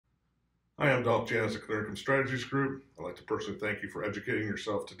Hi, I'm Dolph Janis of Clear Income Strategies Group. I'd like to personally thank you for educating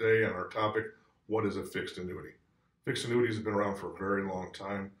yourself today on our topic, what is a fixed annuity? Fixed annuities have been around for a very long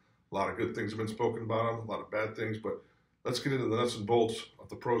time. A lot of good things have been spoken about them, a lot of bad things, but let's get into the nuts and bolts of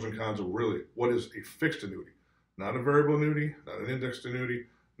the pros and cons of really what is a fixed annuity. Not a variable annuity, not an indexed annuity,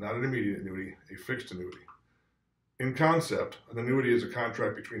 not an immediate annuity, a fixed annuity. In concept, an annuity is a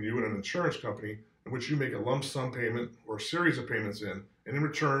contract between you and an insurance company in which you make a lump sum payment or a series of payments and in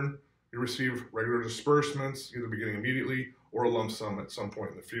return, you receive regular disbursements, either beginning immediately or a lump sum at some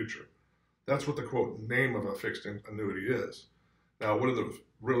point in the future. That's what the quote name of a fixed annuity is. Now, what are the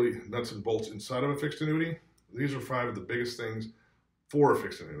really nuts and bolts inside of a fixed annuity? These are 5 of the biggest things for a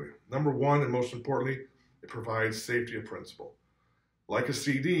fixed annuity. Number 1, and most importantly, it provides safety of principal. Like a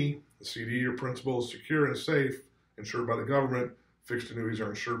CD, your principal is secure and safe, insured by the government. Fixed annuities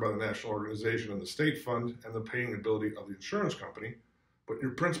are insured by the national organization and the state fund and the paying ability of the insurance company. But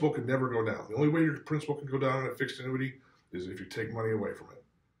your principal could never go down. The only way your principal can go down in a fixed annuity is if you take money away from it.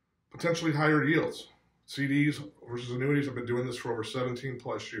 Potentially higher yields. CDs versus annuities, I've been doing this for over 17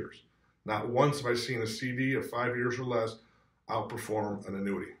 plus years. Not once have I seen a CD of 5 years or less outperform an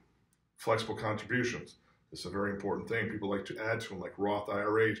annuity. Flexible contributions. This is a very important thing. People like to add to them, like Roth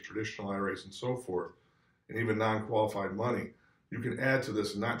IRAs, traditional IRAs, and so forth, and even non-qualified money. You can add to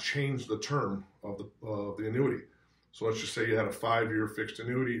this and not change the term of the annuity. So let's just say you had a 5-year fixed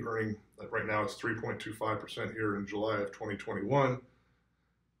annuity earning, like right now it's 3.25% here in July of 2021.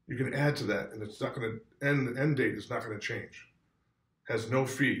 You can add to that and it's not going to, the end date is not going to change. Has no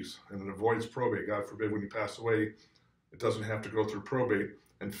fees and it avoids probate. God forbid when you pass away, it doesn't have to go through probate,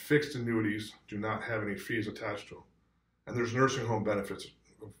 and fixed annuities do not have any fees attached to them. And there's nursing home benefits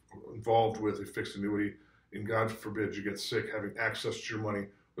involved with a fixed annuity, and God forbid you get sick, having access to your money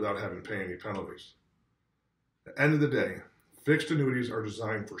without having to pay any penalties. At the end of the day, fixed annuities are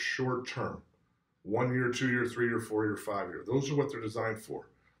designed for short term, 1 year, 2 year, 3 year, 4 year, 5 year. Those are what they're designed for.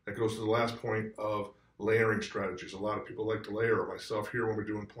 That goes to the last point of layering strategies. A lot of people like to layer, myself here when we're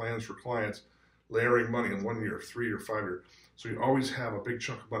doing plans for clients, layering money in 1 year, 3 year, 5 year. So you always have a big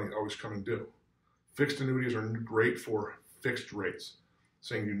chunk of money always coming due. Fixed annuities are great for fixed rates,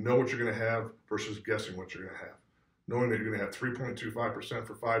 saying you know what you're going to have versus guessing what you're going to have. Knowing that you're going to have 3.25%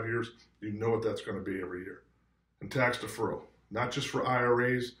 for 5 years, you know what that's going to be every year. And tax deferral, not just for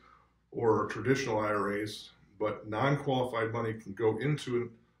IRAs or traditional IRAs, but non-qualified money can go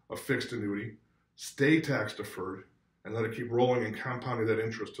into a fixed annuity, stay tax deferred, and let it keep rolling and compounding that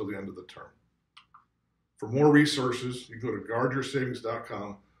interest till the end of the term. For more resources, you go to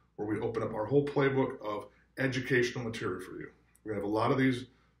guardyoursavings.com, where we open up our whole playbook of educational material for you. We have a lot of these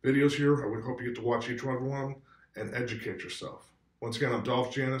videos here. I would hope you get to watch each one of them and educate yourself. Once again, I'm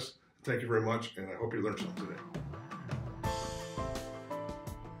Dolph Janis. Thank you very much, and I hope you learned something today.